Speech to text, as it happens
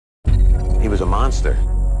He was a monster.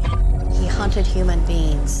 He hunted human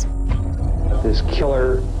beings. This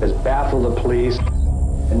killer has baffled the police,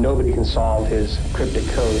 and nobody can solve his cryptic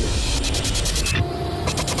code.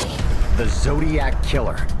 The Zodiac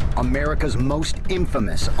Killer, America's most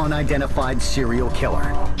infamous unidentified serial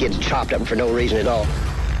killer. Gets chopped up for no reason at all.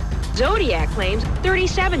 Zodiac claims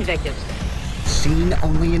 37 victims. Seen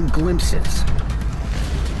only in glimpses.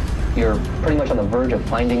 You're pretty much on the verge of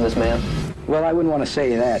finding this man? Well, I wouldn't want to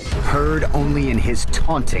say that. Heard only in his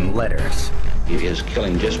taunting letters. He is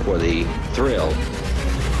killing just for the thrill.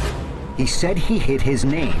 He said he hid his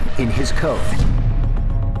name in his code.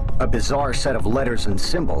 A bizarre set of letters and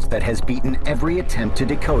symbols that has beaten every attempt to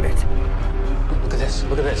decode it. Look at this,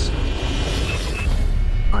 look at this.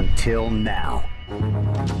 Until now.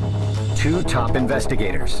 Two top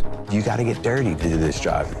investigators. You gotta get dirty to do this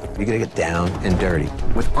job. You gotta get down and dirty.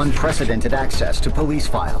 With unprecedented access to police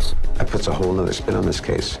files. That puts a whole nother spin on this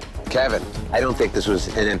case. Kevin, I don't think this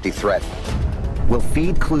was an empty threat. Will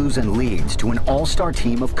feed clues and leads to an all-star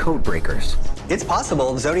team of code breakers. It's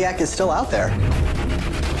possible Zodiac is still out there.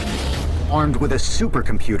 Armed with a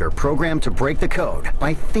supercomputer programmed to break the code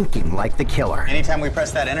by thinking like the killer. Anytime we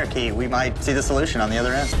press that enter key, we might see the solution on the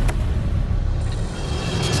other end.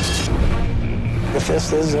 If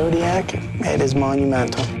this is Zodiac, it is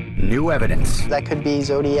monumental. New evidence. That could be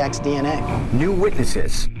Zodiac's DNA. New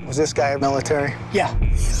witnesses. Was this guy military? Yeah,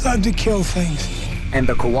 he loved to kill things. And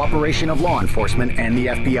the cooperation of law enforcement and the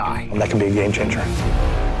FBI. Well, that can be a game changer.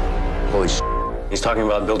 Holy sh**. He's talking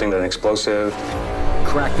about building an explosive.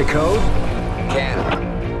 Crack the code?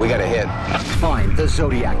 Ken, we got a hit. Find the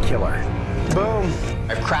Zodiac Killer. Boom.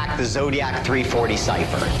 I've cracked the Zodiac 340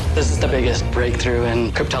 cipher. This is the biggest breakthrough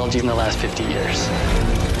in cryptology in the last 50 years.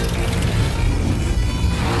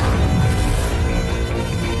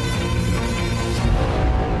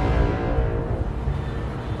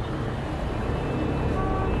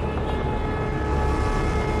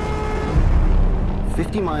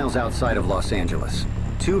 Miles outside of Los Angeles,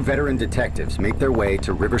 two veteran detectives make their way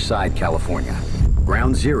to Riverside, California.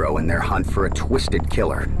 Ground zero in their hunt for a twisted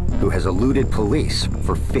killer who has eluded police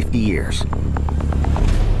for 50 years.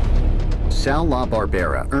 Sal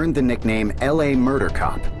LaBarbera earned the nickname L.A. Murder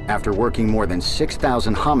Cop after working more than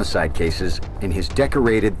 6,000 homicide cases in his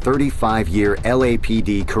decorated 35-year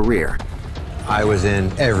LAPD career. I was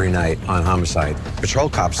in every night on homicide. Patrol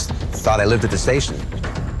cops thought I lived at the station.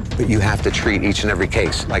 But you have to treat each and every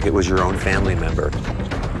case like it was your own family member.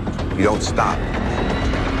 You don't stop.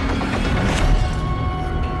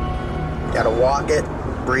 Gotta walk it,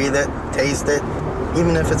 breathe it, taste it,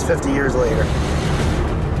 even if it's 50 years later.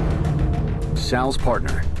 Sal's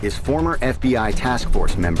partner is former FBI task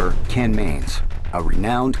force member Ken Maines, a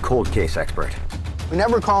renowned cold case expert. We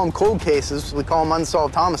never call them cold cases, we call them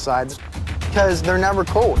unsolved homicides because they're never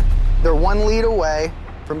cold. They're one lead away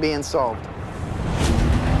from being solved.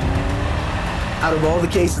 Out of all the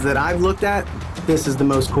cases that I've looked at, this is the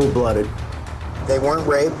most cold-blooded. They weren't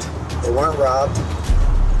raped, they weren't robbed,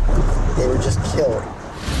 they were just killed.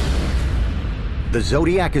 The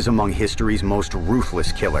Zodiac is among history's most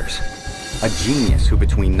ruthless killers. A genius who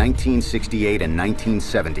between 1968 and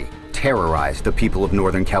 1970 terrorized the people of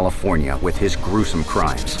Northern California with his gruesome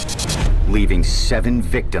crimes, leaving 7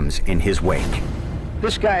 victims in his wake.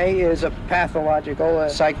 This guy is a pathological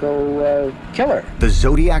psycho killer. The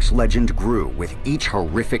Zodiac's legend grew with each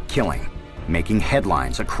horrific killing, making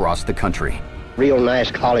headlines across the country. Real nice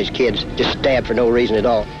college kids just stabbed for no reason at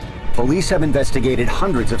all. Police have investigated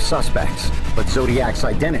hundreds of suspects, but Zodiac's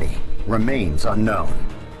identity remains unknown.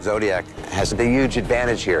 Zodiac has a huge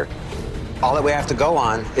advantage here. All that we have to go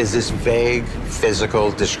on is this vague physical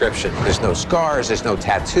description. There's no scars, there's no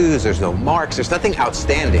tattoos, there's no marks, there's nothing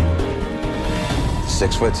outstanding.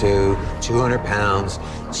 6'2", 200 pounds,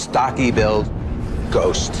 stocky build,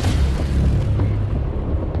 ghost.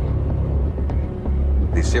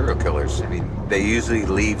 These serial killers, I mean, they usually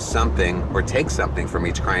leave something or take something from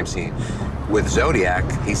each crime scene. With Zodiac,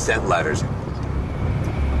 he sent letters. I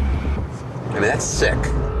mean, that's sick.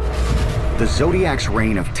 The Zodiac's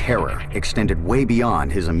reign of terror extended way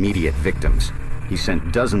beyond his immediate victims. He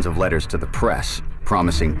sent dozens of letters to the press,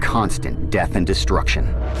 promising constant death and destruction.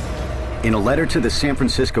 In a letter to the San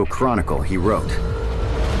Francisco Chronicle, he wrote,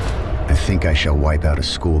 "I think I shall wipe out a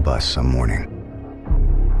school bus some morning.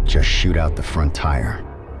 Just shoot out the front tire,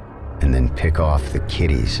 and then pick off the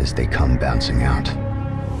kiddies as they come bouncing out."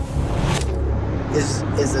 Is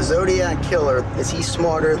the Zodiac killer, is he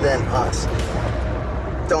smarter than us?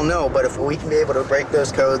 Don't know, but if we can be able to break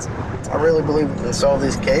those codes, I really believe we can solve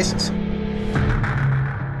these cases.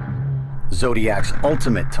 Zodiac's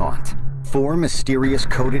ultimate taunt. 4 mysterious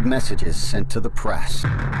coded messages sent to the press.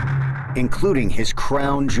 including his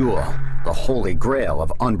crown jewel, the holy grail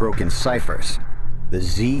of unbroken ciphers, the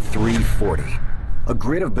Z340, a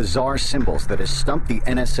grid of bizarre symbols that has stumped the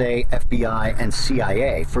NSA, FBI, and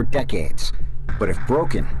CIA for decades, but if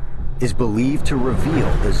broken, is believed to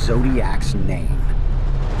reveal the Zodiac's name.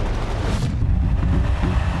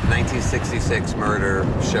 1966 murder,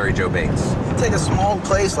 Sherry Jo Bates. Take a small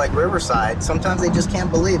place like Riverside, sometimes they just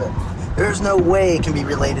can't believe it. There's no way it can be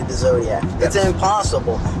related to Zodiac. It's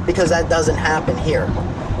impossible, because that doesn't happen here.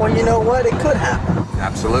 Well, you know what? It could happen.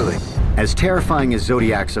 Absolutely. As terrifying as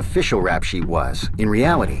Zodiac's official rap sheet was, in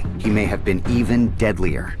reality, he may have been even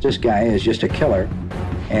deadlier. This guy is just a killer,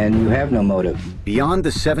 and you have no motive. Beyond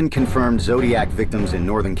the 7 confirmed Zodiac victims in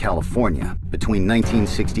Northern California between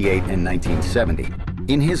 1968 and 1970,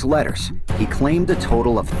 in his letters, he claimed a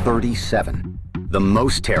total of 37. The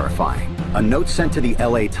most terrifying, a note sent to the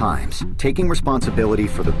LA Times, taking responsibility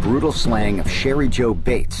for the brutal slaying of Sherry Jo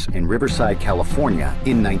Bates in Riverside, California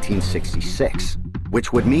in 1966,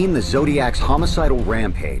 which would mean the Zodiac's homicidal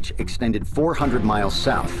rampage extended 400 miles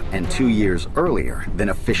south and 2 years earlier than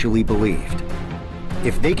officially believed.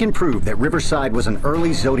 If they can prove that Riverside was an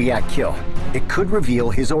early Zodiac kill, it could reveal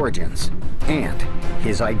his origins and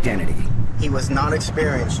his identity. He was not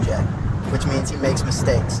experienced yet, which means he makes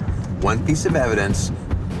mistakes. One piece of evidence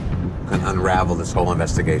can unravel this whole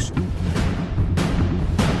investigation.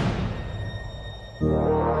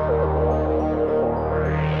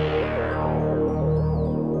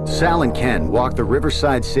 Sal and Ken walked the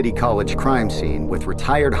Riverside City College crime scene with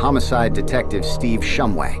retired homicide detective Steve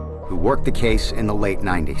Shumway, who worked the case in the late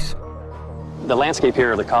 90s. The landscape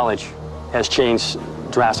here of the college has changed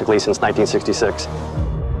drastically since 1966.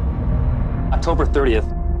 October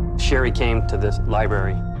 30th, Sherry came to this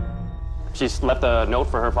library. She left a note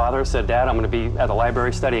for her father, said, "Dad, I'm going to be at the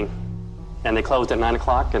library studying." And they closed at 9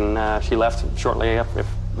 o'clock, and she left shortly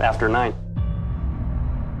after 9.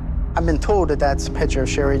 I've been told that that's a picture of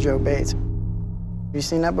Sherry Jo Bates. Have you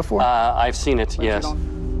seen that before? I've seen it, yes.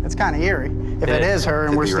 It's kind of eerie. If it is her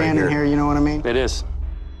and we're standing here, you know what I mean? It is.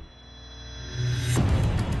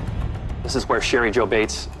 This is where Sherry Jo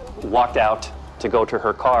Bates walked out to go to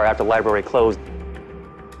her car after the library closed.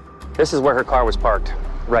 This is where her car was parked,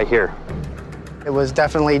 right here. It was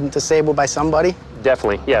definitely disabled by somebody?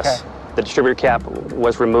 Definitely, yes. Okay. The distributor cap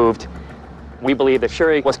was removed. We believe that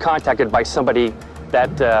Sherry was contacted by somebody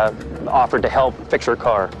that offered to help fix her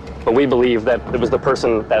car. But we believe that it was the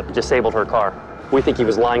person that disabled her car. We think he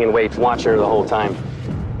was lying in wait, watching her the whole time.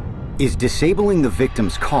 Is disabling the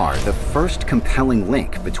victim's car the first compelling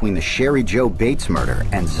link between the Sherry Jo Bates murder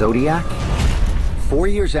and Zodiac? 4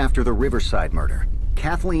 years after the Riverside murder,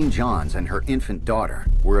 Kathleen Johns and her infant daughter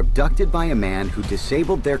were abducted by a man who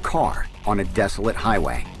disabled their car on a desolate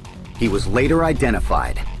highway. He was later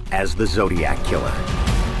identified as the Zodiac killer.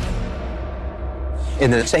 In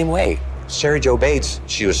the same way, Sherry Jo Bates,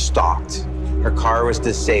 she was stalked. Her car was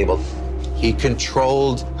disabled. He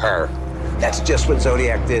controlled her. That's just what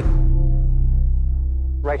Zodiac did.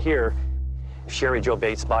 Right here, Sherry Jo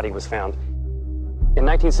Bates' body was found. In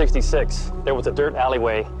 1966, there was a dirt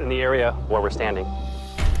alleyway in the area where we're standing,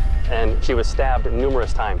 and she was stabbed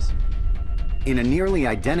numerous times. In a nearly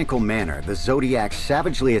identical manner, the Zodiac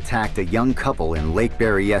savagely attacked a young couple in Lake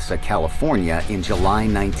Berryessa, California in July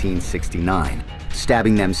 1969,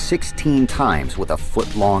 stabbing them 16 times with a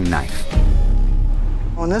foot-long knife.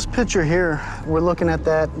 On this picture here, we're looking at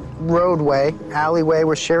that roadway, alleyway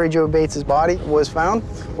where Sherry Jo Bates' body was found,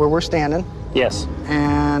 where we're standing. Yes.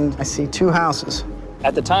 And I see 2 houses.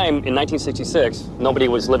 At the time, in 1966, nobody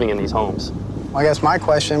was living in these homes. I guess my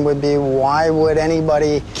question would be, why would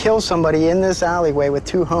anybody kill somebody in this alleyway with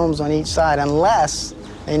 2 homes on each side unless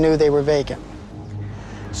they knew they were vacant?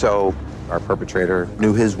 So our perpetrator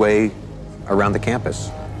knew his way around the campus.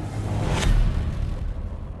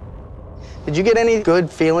 Did you get any good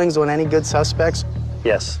feelings on any good suspects?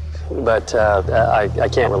 Yes, but I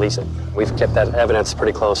can't release it. We've kept that evidence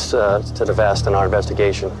pretty close to the vest in our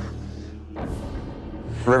investigation.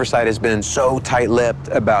 Riverside has been so tight-lipped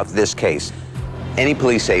about this case. Any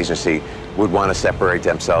police agency would want to separate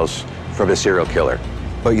themselves from a serial killer.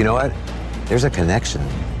 But you know what? There's a connection.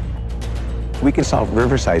 We can solve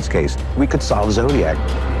Riverside's case. We could solve Zodiac.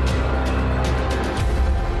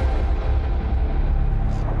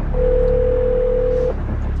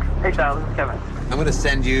 Hey, Sal, this is Kevin. I'm going to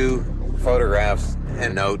send you photographs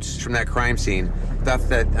and notes from that crime scene, stuff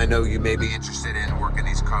that I know you may be interested in working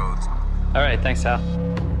these codes. All right, thanks, Sal.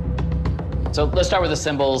 So let's start with the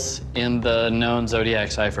symbols in the known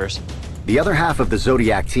Zodiac ciphers. The other half of the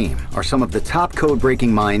Zodiac team are some of the top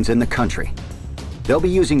code-breaking minds in the country. They'll be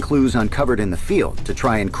using clues uncovered in the field to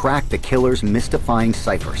try and crack the killer's mystifying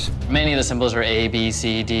ciphers. Many of the symbols are A, B,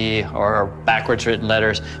 C, D, or backwards written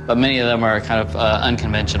letters, but many of them are kind of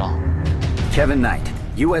unconventional. Kevin Knight,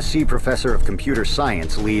 USC professor of computer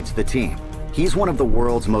science, leads the team. He's one of the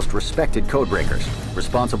world's most respected codebreakers,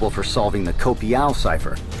 responsible for solving the Copial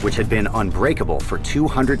cipher, which had been unbreakable for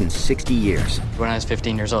 260 years. When I was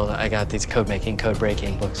 15 years old, I got these code-breaking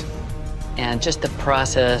books. And just the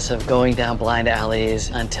process of going down blind alleys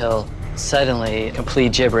until suddenly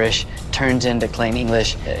complete gibberish turns into plain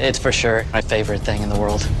English, it's for sure my favorite thing in the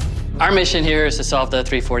world. Our mission here is to solve the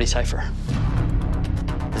 340 cipher.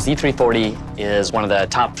 The Z340 is one of the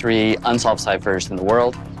top 3 unsolved ciphers in the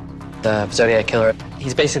world. The Zodiac killer,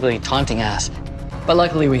 he's basically taunting us. But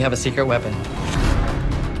luckily, we have a secret weapon.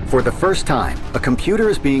 For the first time, a computer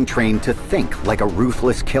is being trained to think like a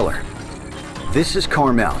ruthless killer. This is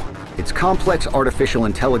Carmel. Its complex artificial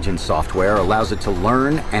intelligence software allows it to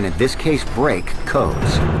learn, and in this case, break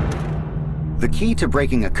codes. The key to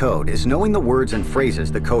breaking a code is knowing the words and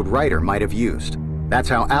phrases the code writer might have used. That's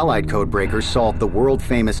how Allied code breakers solved the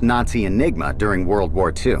world-famous Nazi enigma during World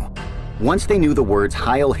War II. Once they knew the words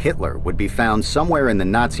Heil Hitler would be found somewhere in the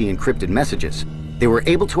Nazi encrypted messages, they were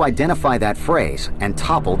able to identify that phrase and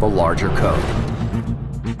topple the larger code.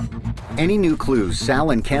 Any new clues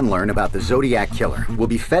Sal and Ken learn about the Zodiac killer will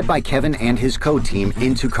be fed by Kevin and his code team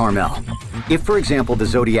into Carmel. If, for example, the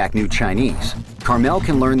Zodiac knew Chinese, Carmel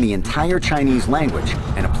can learn the entire Chinese language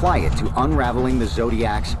and apply it to unraveling the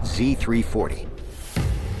Zodiac's Z340.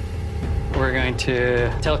 We're going to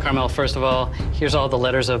tell Carmel, first of all, here's all the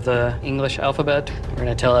letters of the English alphabet. We're going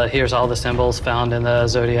to tell her, here's all the symbols found in the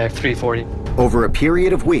Zodiac 340. Over a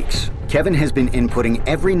period of weeks, Kevin has been inputting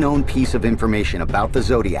every known piece of information about the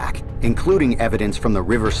Zodiac, including evidence from the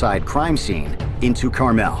Riverside crime scene, into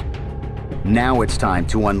Carmel. Now it's time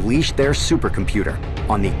to unleash their supercomputer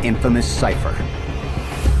on the infamous cipher.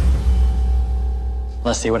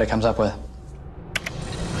 Let's see what it comes up with.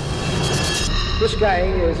 This guy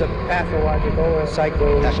is a pathological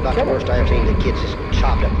psycho. That's about the worst I've seen. The kid's just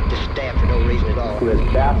chopped up, just stabbed for no reason at all. Who has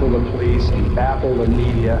baffled the police and baffled the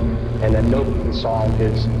media, and that nobody can solve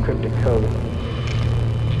his cryptic code.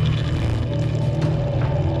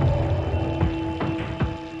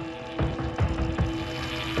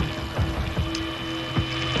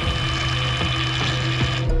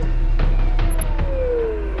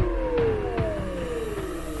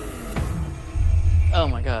 Oh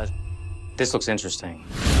my God. This looks interesting.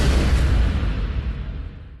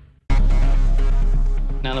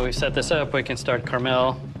 Now that we've set this up, we can start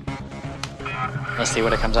Carmel. Let's see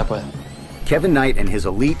what it comes up with. Kevin Knight and his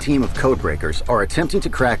elite team of codebreakers are attempting to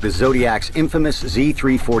crack the Zodiac's infamous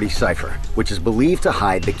Z340 cipher, which is believed to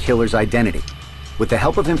hide the killer's identity. With the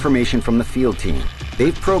help of information from the field team,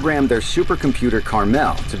 they've programmed their supercomputer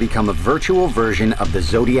Carmel to become a virtual version of the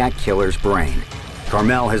Zodiac killer's brain.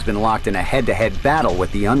 Carmel has been locked in a head-to-head battle with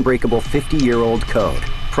the unbreakable 50-year-old code,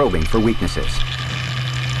 probing for weaknesses.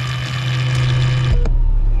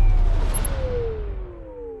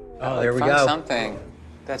 Oh, there we found go. Something.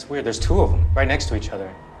 That's weird. There's 2 of them right next to each other.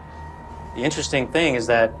 The interesting thing is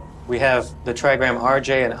that we have the trigram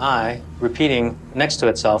RJ and I repeating next to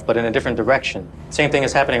itself, but in a different direction. Same thing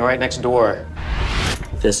is happening right next door.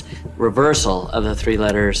 This reversal of the 3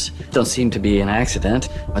 letters don't seem to be an accident.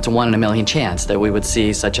 It's a 1 in a million chance that we would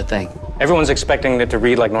see such a thing. Everyone's expecting it to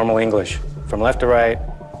read like normal English, from left to right,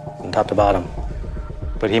 from top to bottom.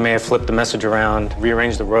 But he may have flipped the message around,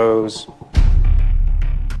 rearranged the rows.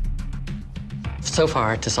 So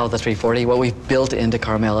far, to solve the 340, what we've built into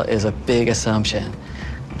Carmel is a big assumption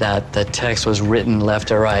that the text was written left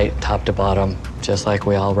to right, top to bottom, just like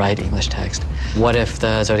we all write English text. What if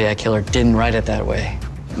the Zodiac killer didn't write it that way?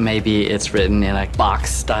 Maybe it's written in a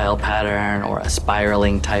box-style pattern or a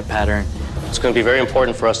spiraling type pattern. It's going to be very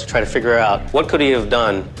important for us to try to figure out what could he have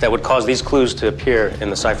done that would cause these clues to appear in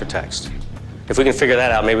the ciphertext. If we can figure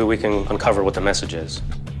that out, maybe we can uncover what the message is.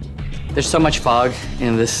 There's so much fog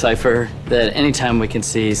in this cipher that anytime we can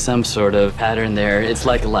see some sort of pattern there, it's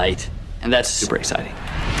like light, and that's super exciting.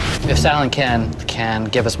 If Sal and Ken can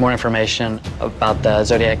give us more information about the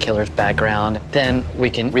Zodiac killer's background, then we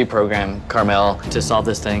can reprogram Carmel to solve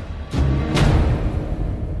this thing.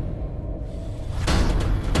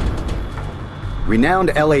 Renowned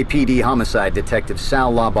LAPD homicide detective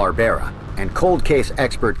Sal LaBarbera and cold case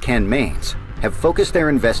expert Ken Maines have focused their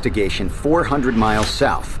investigation 400 miles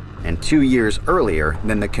south and 2 years earlier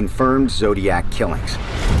than the confirmed Zodiac killings.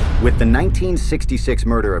 With the 1966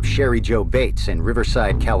 murder of Sherry Jo Bates in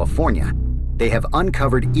Riverside, California, they have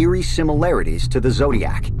uncovered eerie similarities to the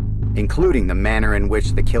Zodiac, including the manner in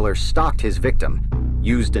which the killer stalked his victim,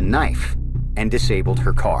 used a knife, and disabled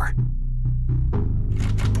her car.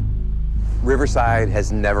 Riverside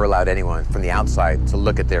has never allowed anyone from the outside to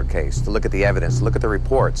look at their case, to look at the evidence, to look at the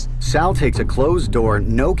reports. Sal takes a closed-door,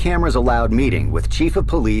 no cameras allowed meeting with Chief of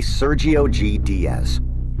Police Sergio G. Diaz.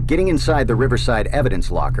 Getting inside the Riverside evidence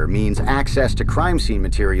locker means access to crime scene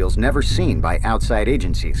materials never seen by outside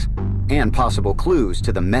agencies, and possible clues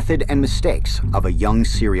to the method and mistakes of a young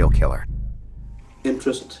serial killer.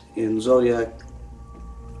 Interest in Zodiac,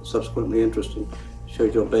 subsequently interest in Sherry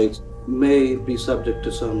Jo Bates, may be subject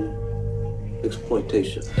to some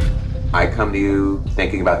exploitation. I come to you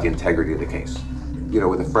thinking about the integrity of the case. You know,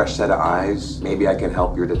 with a fresh set of eyes, maybe I can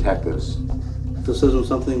help your detectives. This isn't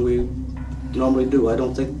something we normally do. I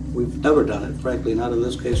don't think we've ever done it, frankly, not in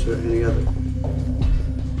this case or any other.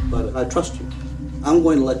 But I trust you. I'm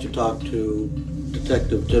going to let you talk to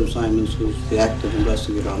Detective Jim Simons, who's the active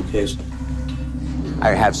investigator on the case. I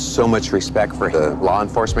have so much respect for the law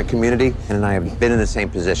enforcement community, and I have been in the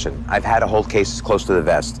same position. I've had to hold cases close to the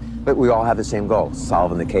vest, but we all have the same goal,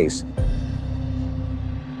 solving the case.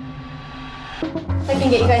 I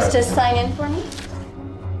can get you guys to sign in for me.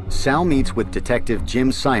 Sal meets with Detective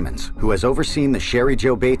Jim Simons, who has overseen the Sherry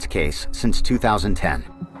Jo Bates case since 2010.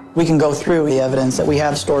 We can go through the evidence that we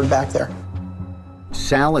have stored back there.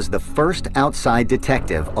 Sal is the first outside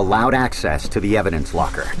detective allowed access to the evidence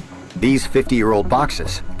locker. These 50-year-old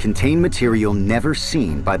boxes contain material never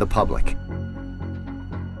seen by the public.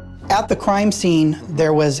 At the crime scene,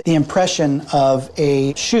 there was the impression of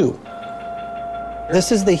a shoe.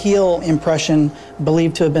 This is the heel impression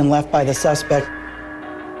believed to have been left by the suspect.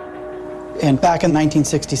 And back in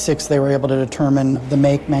 1966, they were able to determine the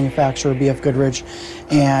make, manufacturer, B.F. Goodrich,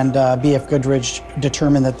 and B.F. Goodrich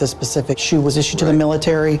determined that this specific shoe was issued to the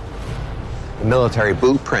military. The military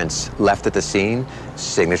boot prints left at the scene,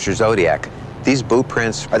 signature Zodiac. These boot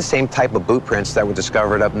prints are the same type of boot prints that were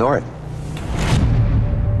discovered up north.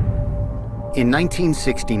 In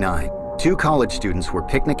 1969, two college students were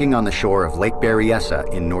picnicking on the shore of Lake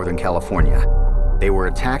Berryessa in Northern California. They were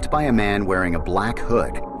attacked by a man wearing a black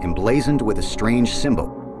hood, emblazoned with a strange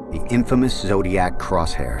symbol, the infamous Zodiac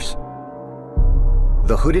crosshairs.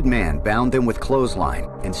 The hooded man bound them with clothesline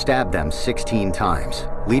and stabbed them 16 times,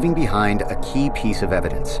 leaving behind a key piece of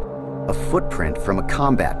evidence, a footprint from a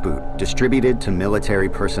combat boot distributed to military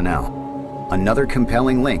personnel. Another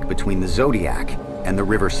compelling link between the Zodiac and the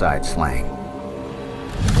Riverside slang.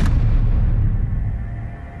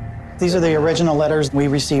 These are the original letters we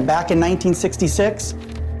received back in 1966.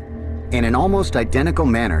 In an almost identical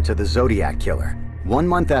manner to the Zodiac killer, 1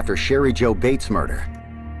 month after Sherry Jo Bates' murder,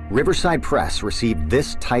 Riverside Press received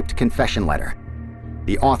this typed confession letter.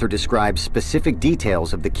 The author describes specific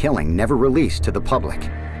details of the killing never released to the public.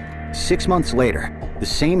 6 months later, the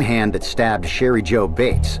same hand that stabbed Sherry Jo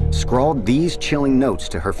Bates scrawled these chilling notes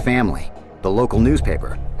to her family, the local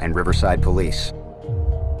newspaper, and Riverside police.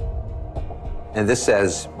 And this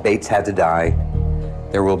says, Bates had to die,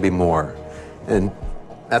 there will be more. And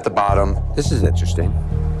at the bottom, this is interesting,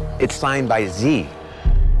 it's signed by Z.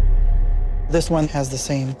 This one has the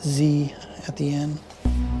same Z at the end.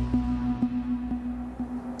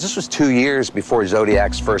 This was 2 years before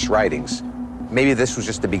Zodiac's first writings. Maybe this was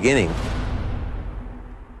just the beginning.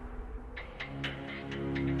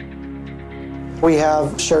 We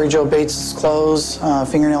have Sherry Jo Bates' clothes,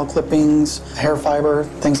 fingernail clippings, hair fiber,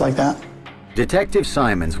 things like that. Detective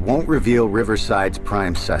Simons won't reveal Riverside's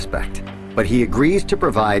prime suspect, but he agrees to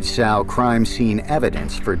provide Sal crime scene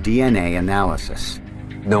evidence for DNA analysis.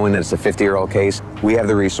 Knowing that it's a 50-year-old case, we have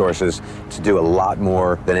the resources to do a lot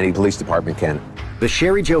more than any police department can. The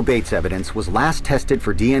Sherry Jo Bates evidence was last tested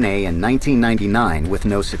for DNA in 1999 with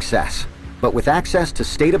no success. But with access to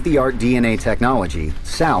state-of-the-art DNA technology,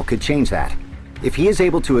 Sal could change that. If he is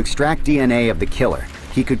able to extract DNA of the killer,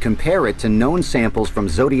 he could compare it to known samples from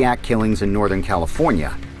Zodiac killings in Northern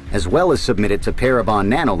California, as well as submit it to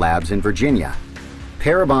Parabon Nanolabs in Virginia.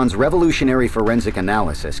 Parabon's revolutionary forensic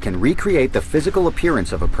analysis can recreate the physical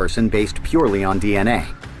appearance of a person based purely on DNA,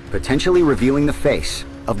 potentially revealing the face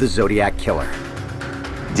of the Zodiac killer.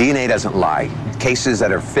 DNA doesn't lie. Cases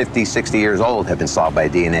that are 50, 60 years old have been solved by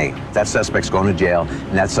DNA. That suspect's going to jail,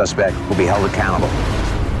 and that suspect will be held accountable.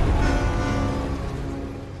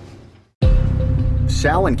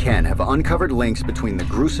 Sal and Ken have uncovered links between the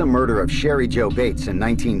gruesome murder of Sherry Jo Bates in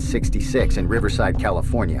 1966 in Riverside,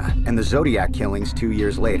 California, and the Zodiac killings 2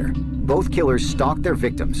 years later. Both killers stalked their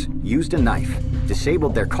victims, used a knife,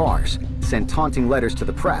 disabled their cars, sent taunting letters to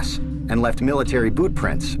the press, and left military boot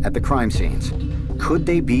prints at the crime scenes. Could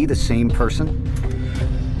they be the same person?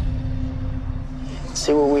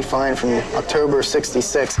 See what we find from October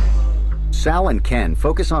 '66. Sal and Ken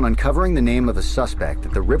focus on uncovering the name of the suspect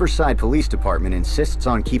that the Riverside Police Department insists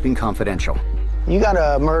on keeping confidential. You got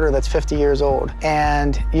a murder that's 50 years old,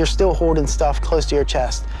 and you're still holding stuff close to your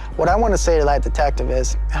chest. What I want to say to that detective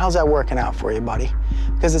is, how's that working out for you, buddy?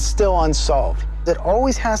 Because it's still unsolved. It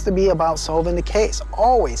always has to be about solving the case,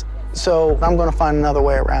 always. So I'm going to find another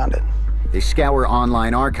way around it. They scour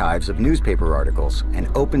online archives of newspaper articles and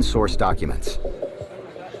open source documents.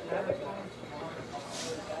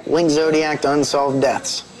 Link Zodiac to unsolved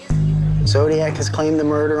deaths. Zodiac has claimed the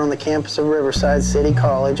murder on the campus of Riverside City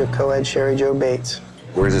College of co-ed Sherry Jo Bates.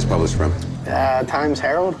 Where is this published from? Times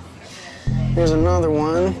Herald. There's another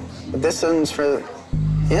one, but this one's for,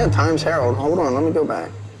 yeah, Times Herald. Hold on, let me go back.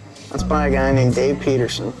 That's by a guy named Dave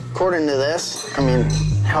Peterson. According to this, I mean,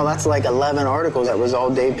 hell, that's like 11 articles that was all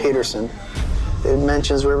Dave Peterson. It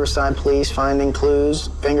mentions Riverside police finding clues,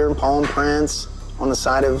 finger and palm prints on the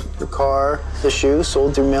side of the car, the shoe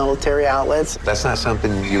sold through military outlets. That's not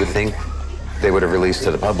something you would think they would have released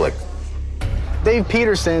to the public. Dave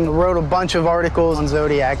Peterson wrote a bunch of articles on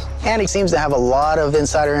Zodiac, and he seems to have a lot of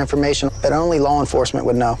insider information that only law enforcement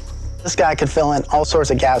would know. This guy could fill in all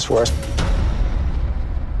sorts of gaps for us.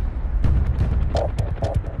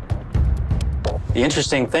 The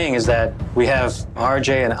interesting thing is that we have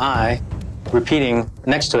RJ and I repeating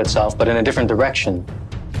next to itself, but in a different direction.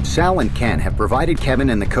 Sal and Ken have provided Kevin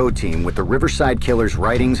and the code team with the Riverside Killer's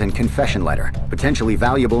writings and confession letter, potentially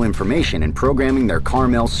valuable information in programming their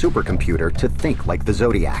Carmel supercomputer to think like the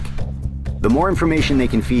Zodiac. The more information they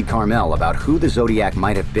can feed Carmel about who the Zodiac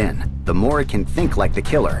might have been, the more it can think like the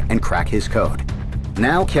killer and crack his code.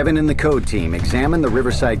 Now Kevin and the code team examine the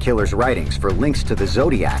Riverside Killer's writings for links to the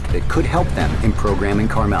Zodiac that could help them in programming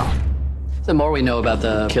Carmel. The more we know about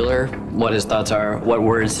the killer, what his thoughts are, what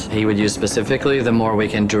words he would use specifically, the more we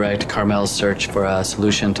can direct Carmel's search for a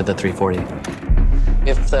solution to the 340.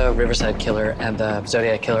 If the Riverside Killer and the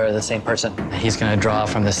Zodiac Killer are the same person, he's going to draw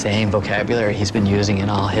from the same vocabulary he's been using in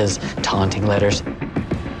all his taunting letters.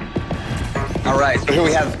 All right, so here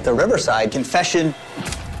we have the Riverside confession.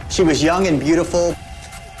 She was young and beautiful,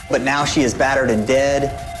 but now she is battered and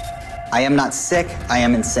dead. I am not sick, I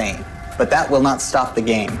am insane. But that will not stop the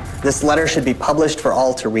game. This letter should be published for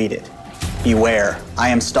all to read it. Beware, I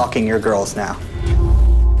am stalking your girls now.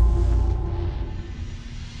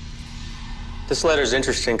 This letter is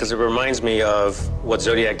interesting because it reminds me of what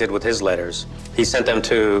Zodiac did with his letters. He sent them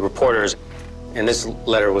to reporters, and this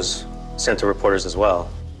letter was sent to reporters as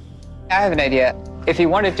well. I have an idea. If you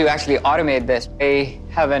wanted to actually automate this, I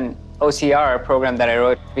have an OCR program that I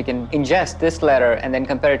wrote. We can ingest this letter and then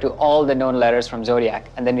compare it to all the known letters from Zodiac,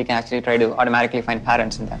 and then we can actually try to automatically find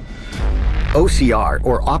patterns in them. OCR,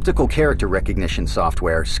 or optical character recognition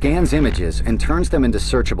software, scans images and turns them into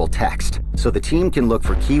searchable text, so the team can look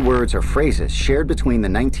for keywords or phrases shared between the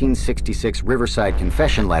 1966 Riverside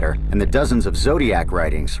confession letter and the dozens of Zodiac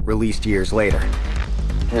writings released years later.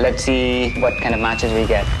 Let's see what kind of matches we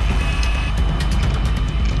get.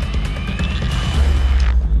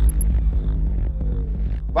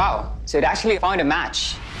 Wow, so it actually found a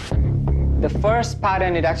match. The first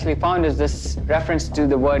pattern it actually found is this reference to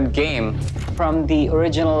the word game from the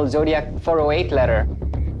original Zodiac 408 letter.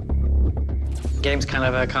 Game's kind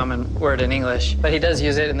of a common word in English, but he does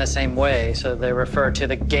use it in the same way, so they refer to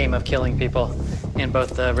the game of killing people in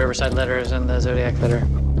both the Riverside letters and the Zodiac letter.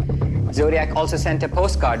 Zodiac also sent a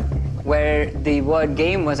postcard where the word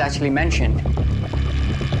game was actually mentioned.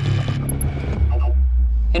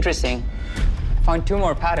 Interesting. Found two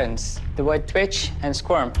more patterns, the word twitch and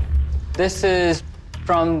squirm. This is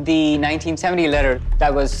from the 1970 letter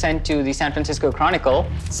that was sent to the San Francisco Chronicle.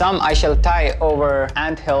 Some I shall tie over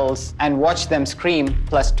anthills and watch them scream,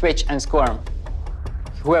 plus twitch and squirm.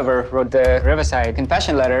 Whoever wrote the Riverside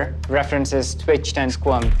confession letter references twitched and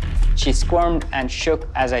squirmed. She squirmed and shook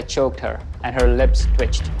as I choked her, and her lips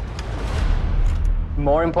twitched.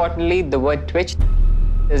 More importantly, the word twitched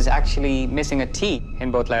is actually missing a T in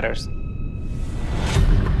both letters.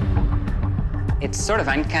 It's sort of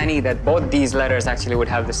uncanny that both these letters actually would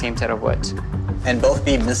have the same set of words. And both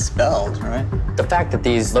be misspelled, right? The fact that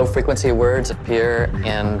these low-frequency words appear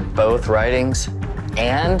in both writings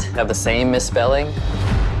and have the same misspelling,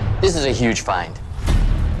 this is a huge find.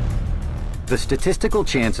 The statistical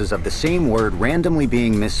chances of the same word randomly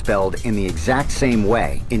being misspelled in the exact same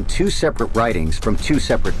way in two separate writings from two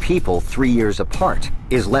separate people 3 years apart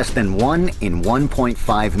is less than 1 in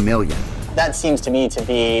 1.5 million. That seems to me to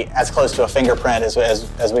be as close to a fingerprint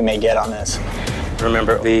as we may get on this.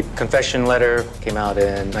 Remember, the confession letter came out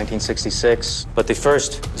in 1966, but the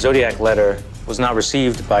first Zodiac letter was not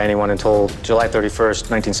received by anyone until July 31st,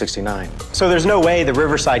 1969. So there's no way the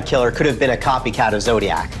Riverside Killer could have been a copycat of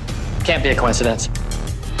Zodiac? Can't be a coincidence.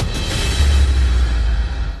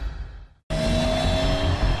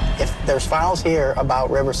 If there's files here about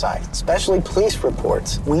Riverside, especially police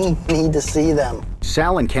reports, we need to see them.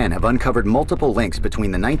 Sal and Ken have uncovered multiple links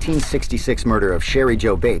between the 1966 murder of Sherry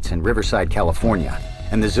Jo Bates in Riverside, California,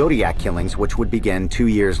 and the Zodiac killings, which would begin 2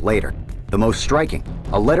 years later. The most striking,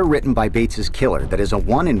 a letter written by Bates's killer that is a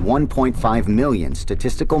 1 in 1.5 million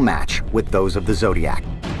statistical match with those of the Zodiac.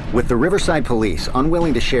 With the Riverside police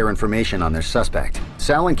unwilling to share information on their suspect,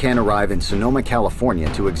 Sal and Ken arrive in Sonoma,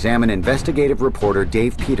 California to examine investigative reporter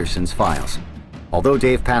Dave Peterson's files. Although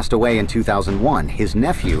Dave passed away in 2001, his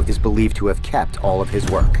nephew is believed to have kept all of his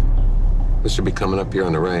work. This should be coming up here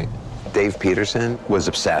on the right. Dave Peterson was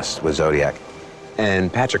obsessed with Zodiac.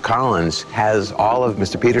 And Patrick Collins has all of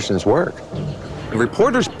Mr. Peterson's work. The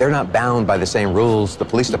reporters, they're not bound by the same rules the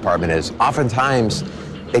police department is. Oftentimes,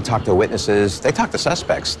 they talk to witnesses, they talk to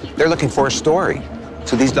suspects. They're looking for a story.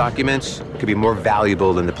 So these documents could be more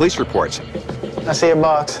valuable than the police reports. I see a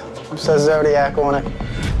box. It says Zodiac on it.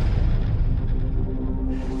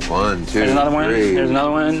 1, 2, There's another one. 3. There's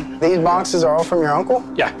another one. These boxes are all from your uncle?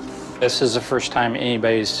 Yeah. This is the first time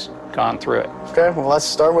anybody's gone through it. Okay, well, let's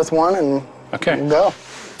start with one and go.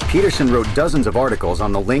 Peterson wrote dozens of articles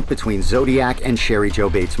on the link between Zodiac and Sherry Jo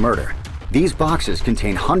Bates' murder. These boxes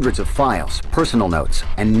contain hundreds of files, personal notes,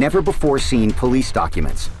 and never-before-seen police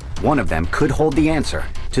documents. One of them could hold the answer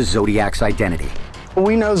to Zodiac's identity.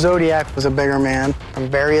 We know Zodiac was a bigger man. From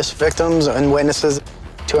various victims and witnesses,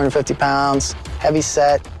 250 pounds, heavy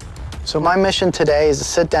set. So my mission today is to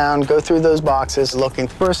sit down, go through those boxes, looking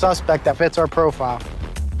for a suspect that fits our profile.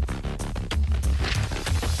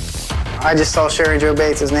 I just saw Sherry Jo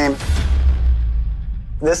Bates' name.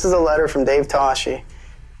 This is a letter from Dave Toschi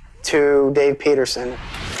to Dave Peterson.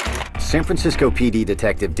 San Francisco PD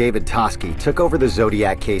detective David Toschi took over the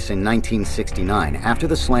Zodiac case in 1969 after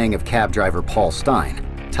the slaying of cab driver Paul Stein.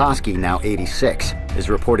 Toschi, now 86, is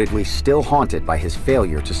reportedly still haunted by his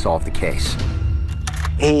failure to solve the case.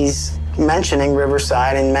 He's mentioning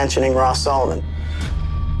Riverside and mentioning Ross Sullivan.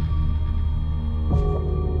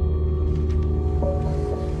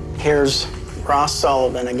 Here's Ross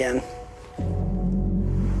Sullivan again.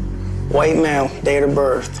 White male, date of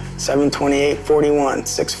birth, 7/28/41,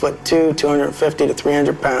 6'2", 250 to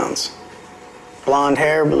 300 pounds. Blonde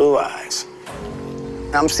hair, blue eyes.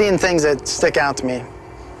 I'm seeing things that stick out to me.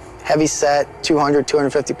 Heavy set, 200,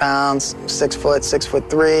 250 pounds, 6 foot,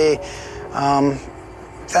 6'3".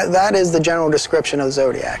 That is the general description of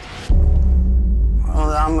Zodiac.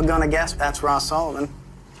 Well, I'm gonna guess that's Ross Sullivan,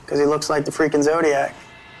 because he looks like the freaking Zodiac.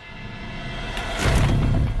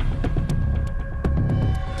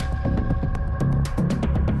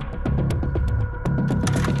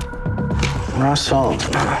 Ross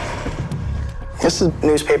Sullivan. This is a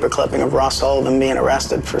newspaper clipping of Ross Sullivan being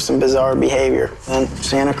arrested for some bizarre behavior in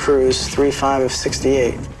Santa Cruz,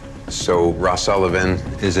 3/5/68. So Ross Sullivan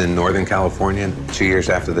is in Northern California 2 years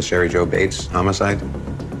after the Sherry Jo Bates homicide.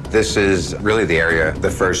 This is really the area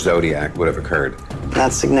the first Zodiac would have occurred.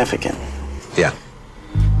 That's significant. Yeah.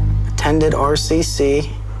 Attended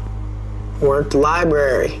RCC, worked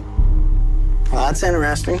library. Well, that's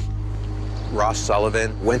interesting. Ross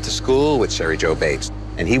Sullivan went to school with Sherry Jo Bates,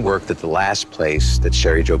 and he worked at the last place that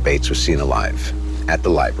Sherry Jo Bates was seen alive, at the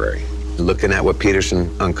library. Looking at what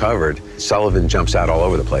Peterson uncovered, Sullivan jumps out all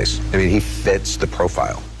over the place. I mean, he fits the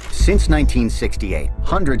profile. Since 1968,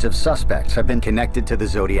 hundreds of suspects have been connected to the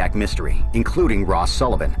Zodiac mystery, including Ross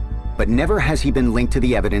Sullivan. But never has he been linked to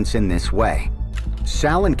the evidence in this way.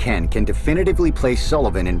 Sal and Ken can definitively place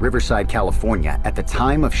Sullivan in Riverside, California at the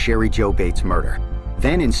time of Sherry Jo Bates' murder.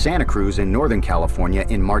 Then in Santa Cruz in Northern California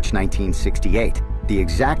in March 1968, the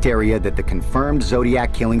exact area that the confirmed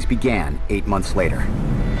Zodiac killings began 8 months later.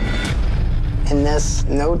 In this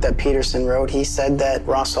note that Peterson wrote, he said that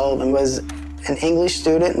Ross Sullivan was an English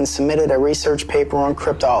student and submitted a research paper on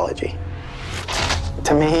cryptology.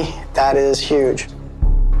 To me, that is huge.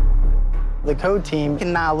 The code team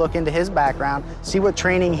can now look into his background, see what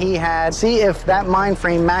training he had, see if that mind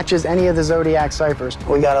frame matches any of the Zodiac ciphers.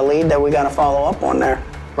 We got a lead that we got to follow up on there.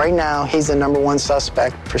 Right now, he's the #1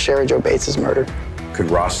 suspect for Sherry Jo Bates' murder. Could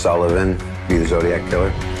Ross Sullivan be the Zodiac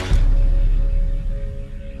killer?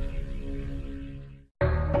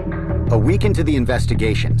 A week into the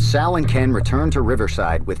investigation, Sal and Ken return to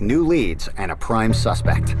Riverside with new leads and a prime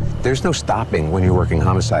suspect. There's no stopping when you're working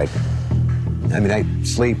homicide. I mean, I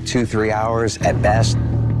sleep 2-3 hours at best.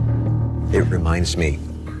 It reminds me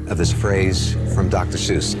of this phrase from Dr.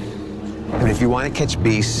 Seuss. I mean, if you want to catch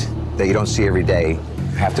beasts that you don't see every day,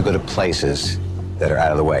 you have to go to places that are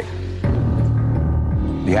out of the way.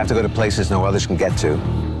 You have to go to places no others can get to.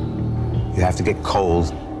 You have to get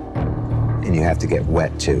cold. and you have to get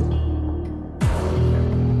wet too.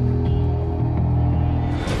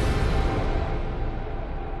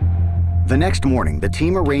 The next morning, the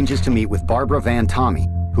team arranges to meet with Barbara Van Tomme,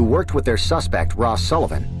 who worked with their suspect, Ross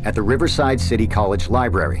Sullivan, at the Riverside City College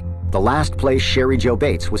Library, the last place Sherry Jo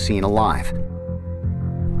Bates was seen alive.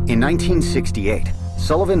 In 1968,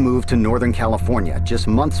 Sullivan moved to Northern California just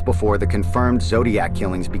months before the confirmed Zodiac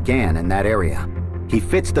killings began in that area. He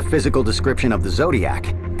fits the physical description of the Zodiac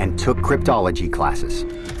and took cryptology classes.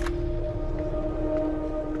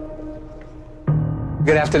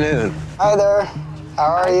 Good afternoon. Hi there. How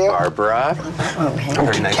are you? Barbara.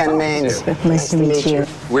 Very nice. Ken Maines. Nice to meet you.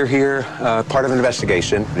 We're here, part of an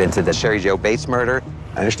investigation into the Sherry Jo Bates murder.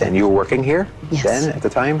 I understand you were working here then at the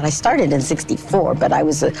time? I started in '64, but I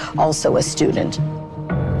was also a student.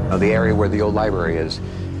 The area where the old library is.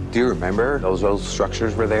 Do you remember those old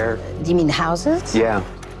structures were there? Do you mean houses? Yeah.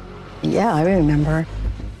 Yeah, I remember.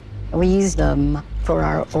 We used them for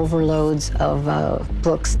our overloads of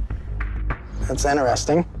books. That's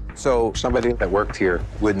interesting. So somebody that worked here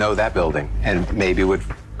would know that building and maybe would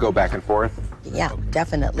go back and forth? Yeah,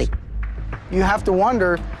 definitely. You have to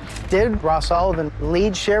wonder, did Ross Sullivan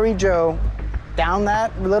lead Sherry Jo down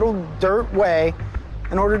that little dirt way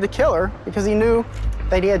in order to kill her because he knew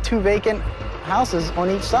that he had 2 vacant houses on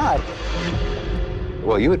each side?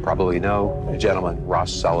 Well, you would probably know a gentleman,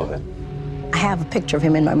 Ross Sullivan. I have a picture of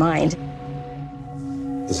him in my mind.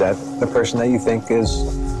 Is that the person that you think is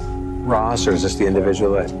Ross, or is this the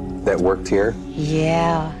individual that worked here?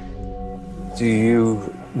 Yeah. Do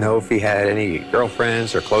you know if he had any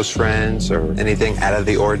girlfriends or close friends or anything out of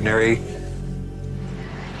the ordinary?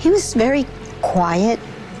 He was very quiet.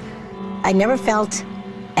 I never felt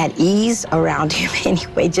at ease around him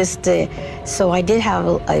anyway, so I did have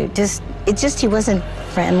he wasn't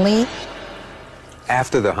friendly.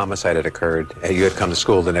 After the homicide had occurred, you had come to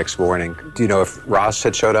school the next morning. Do you know if Ross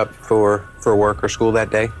had showed up for work or school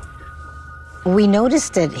that day? We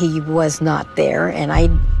noticed that he was not there, and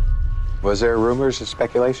Was there rumors or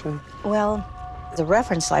speculation? Well, the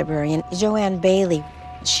reference librarian, Joanne Bailey,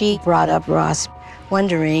 she brought up Ross,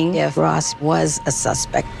 wondering if Ross was a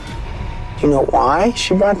suspect. Do you know why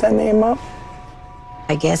she brought that name up?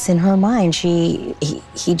 I guess in her mind, he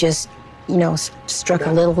just, struck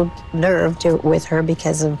a little nerve with her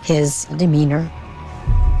because of his demeanor.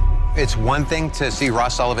 It's one thing to see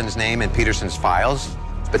Ross Sullivan's name in Peterson's files,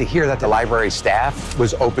 but to hear that the library staff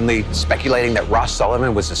was openly speculating that Ross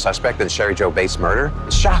Sullivan was the suspect in the Sherry Jo Bates murder,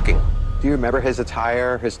 it's shocking. Do you remember his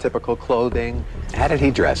attire, his typical clothing? How did he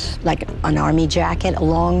dress? Like an army jacket,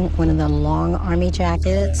 one of the long army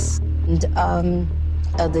jackets, and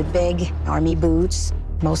the big army boots,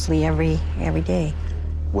 mostly every day.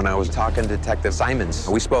 When I was talking to Detective Simons,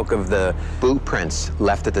 we spoke of the boot prints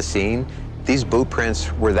left at the scene. These boot prints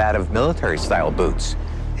were that of military-style boots.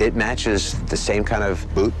 It matches the same kind of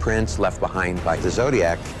boot prints left behind by the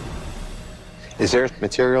Zodiac. Is there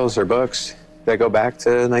materials or books that go back to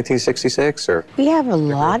 1966, or? We have a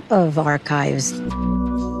lot of archives.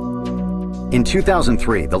 In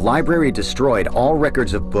 2003, the library destroyed all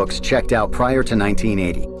records of books checked out prior to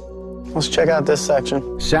 1980. Let's check out this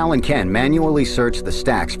section. Sal and Ken manually searched the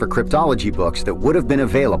stacks for cryptology books that would have been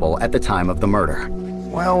available at the time of the murder.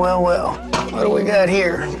 Well. What do we got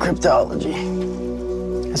here? Cryptology.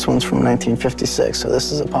 This one's from 1956, so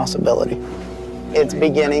this is a possibility. It's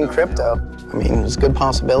beginning crypto. I mean, it's a good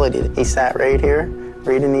possibility that he sat right here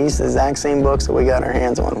reading these exact same books that we got our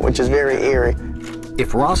hands on, which is very eerie.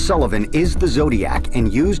 If Ross Sullivan is the Zodiac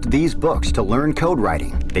and used these books to learn code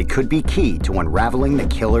writing, they could be key to unraveling the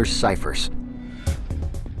killer's ciphers.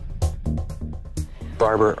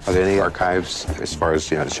 Barbara, are there any archives as far as,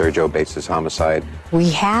 the Sherry Jo Bates' homicide? We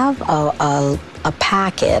have a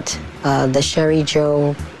packet, the Sherry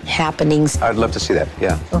Jo happenings. I'd love to see that,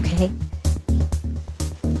 yeah. Okay.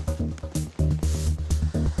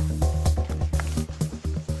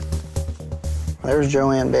 There's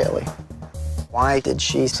Joanne Bailey. Why did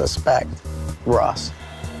she suspect Ross?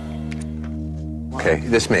 Okay,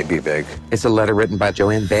 this may be big. It's a letter written by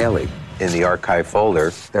Joanne Bailey. In the archive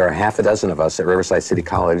folder, there are half a dozen of us at Riverside City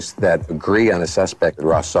College that agree on a suspect,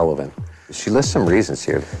 Ross Sullivan. She lists some reasons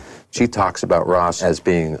here. She talks about Ross as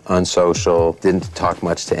being unsocial, didn't talk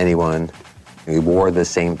much to anyone. He wore the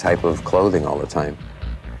same type of clothing all the time.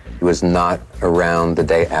 He was not around the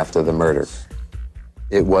day after the murder.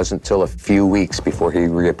 It wasn't until a few weeks before he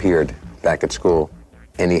reappeared back at school,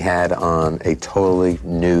 and he had on a totally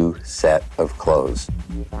new set of clothes.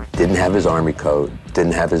 Didn't have his army coat,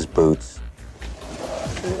 didn't have his boots.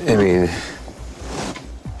 I mean,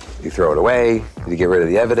 you throw it away? Did he get rid of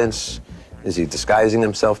the evidence? Is he disguising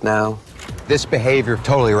himself now? This behavior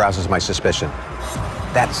totally arouses my suspicion.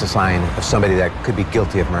 That's a sign of somebody that could be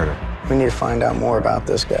guilty of murder. We need to find out more about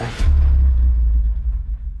this guy.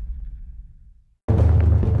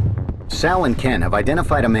 Sal and Ken have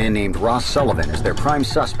identified a man named Ross Sullivan as their prime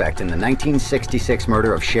suspect in the 1966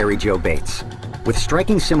 murder of Sherry Jo Bates. With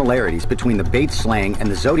striking similarities between the Bates slaying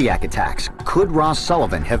and the Zodiac attacks, could Ross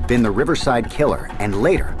Sullivan have been the Riverside killer and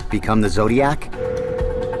later become the Zodiac?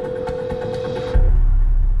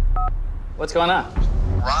 What's going on?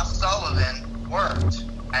 Ross Sullivan worked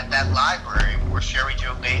at that library where Sherry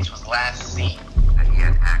Jo Bates was last seen, and he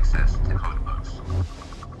had access to code books.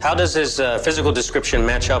 How does his physical description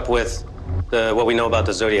match up with what we know about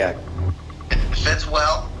the Zodiac? It fits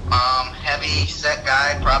well. Heavy set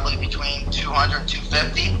guy, probably between 200 and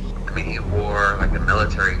 250. I mean, he wore like a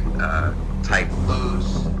military type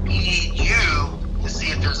boots. We need you to see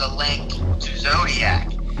if there's a link to Zodiac.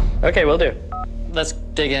 Okay, will do. Let's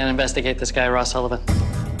dig in and investigate this guy, Ross Sullivan.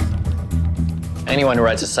 Anyone who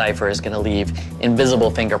writes a cipher is going to leave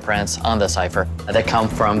invisible fingerprints on the cipher that come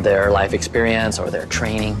from their life experience or their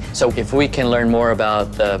training. So if we can learn more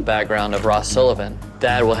about the background of Ross Sullivan,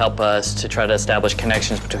 that will help us to try to establish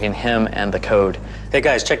connections between him and the code. Hey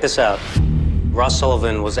guys, check this out. Ross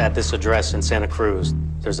Sullivan was at this address in Santa Cruz.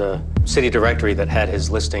 There's a city directory that had his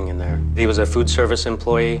listing in there. He was a food service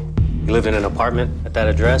employee. He lived in an apartment at that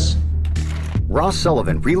address. Ross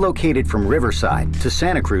Sullivan relocated from Riverside to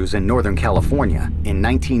Santa Cruz in Northern California in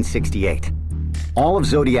 1968. All of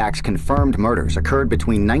Zodiac's confirmed murders occurred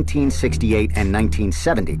between 1968 and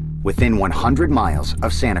 1970, within 100 miles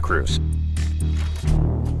of Santa Cruz.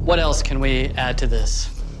 What else can we add to this?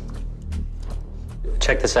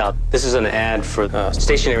 Check this out. This is an ad for a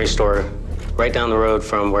stationery store right down the road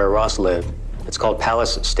from where Ross lived. It's called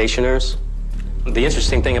Palace Stationers. The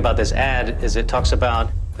interesting thing about this ad is it talks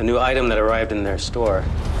about a new item that arrived in their store.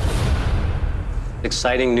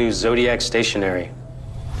 Exciting new Zodiac stationery.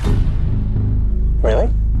 Really?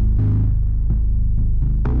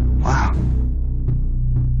 Wow.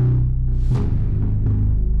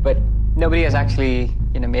 But nobody has actually,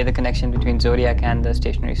 made the connection between Zodiac and the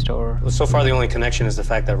stationery store. Well, so far, the only connection is the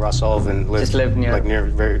fact that Ross Sullivan lived near,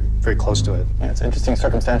 very, very close to it. Yeah, it's interesting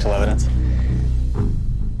circumstantial evidence.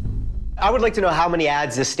 I would like to know how many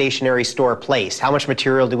ads this stationery store placed. How much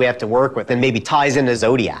material do we have to work with? And maybe ties into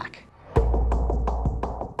Zodiac.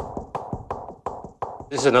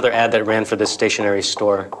 This is another ad that ran for this stationery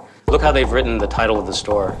store. Look how they've written the title of the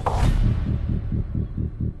store.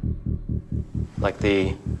 Like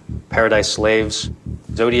the Paradise Slaves.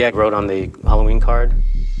 Zodiac wrote on the Halloween card.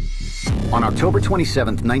 On October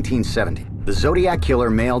 27, 1970, the Zodiac killer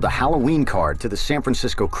mailed a Halloween card to the San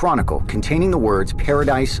Francisco Chronicle containing the words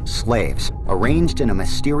Paradise Slaves, arranged in a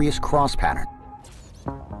mysterious cross pattern.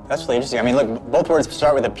 That's really interesting. I mean, look, both words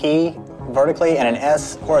start with a P vertically and an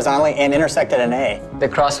S horizontally and intersect at an A. The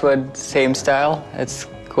crossword, same style. It's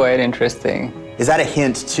quite interesting. Is that a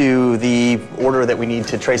hint to the order that we need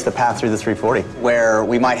to trace the path through the 340? Where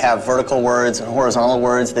we might have vertical words and horizontal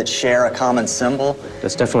words that share a common symbol?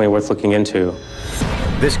 That's definitely worth looking into.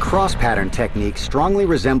 This cross-pattern technique strongly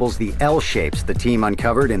resembles the L shapes the team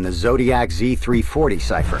uncovered in the Zodiac Z340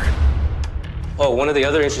 cipher. Oh, one of the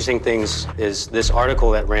other interesting things is this article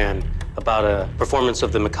that ran about a performance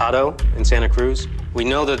of the Mikado in Santa Cruz. We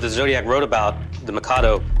know that the Zodiac wrote about the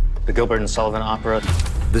Mikado, the Gilbert and Sullivan opera.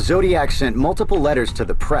 The Zodiac sent multiple letters to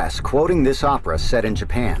the press quoting this opera set in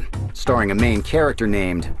Japan, starring a main character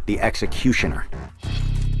named the Executioner.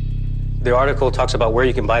 The article talks about where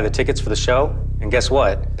you can buy the tickets for the show, and guess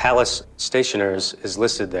what? Palace Stationers is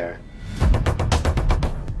listed there.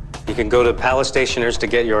 You can go to Palace Stationers to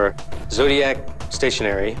get your Zodiac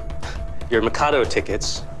stationery, your Mikado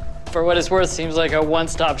tickets. For what it's worth, seems like a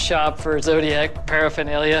one-stop shop for Zodiac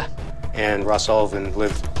paraphernalia. And Ross Sullivan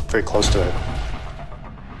lived very close to it.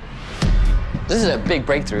 This is a big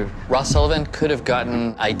breakthrough. Ross Sullivan could have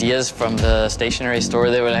gotten ideas from the stationery store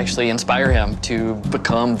that would actually inspire him to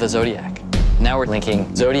become the Zodiac. Now we're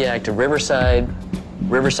linking Zodiac to Riverside,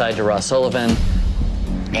 Riverside to Ross Sullivan,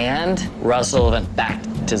 and Ross Sullivan back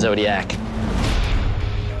to Zodiac.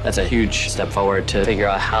 That's a huge step forward to figure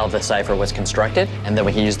out how the cipher was constructed, and then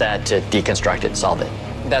we can use that to deconstruct it, solve it.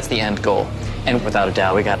 That's the end goal. And without a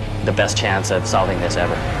doubt, we got the best chance of solving this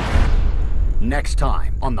ever. Next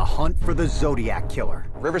time on The Hunt for the Zodiac Killer.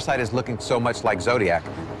 Riverside is looking so much like Zodiac.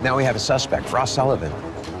 Now we have a suspect, Ross Sullivan.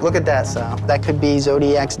 Look at that, Sal. That could be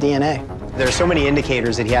Zodiac's DNA. There are so many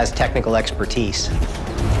indicators that he has technical expertise.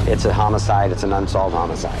 It's a homicide. It's an unsolved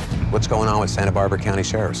homicide. What's going on with Santa Barbara County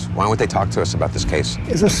Sheriffs? Why won't they talk to us about this case?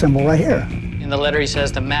 It's a symbol right here. In the letter, he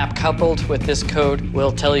says the map coupled with this code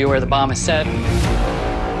will tell you where the bomb is set.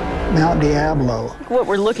 Mount Diablo. What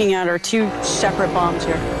we're looking at are two separate bombs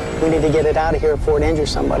here. We need to get it out of here before it injures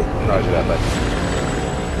somebody. Roger that, bud.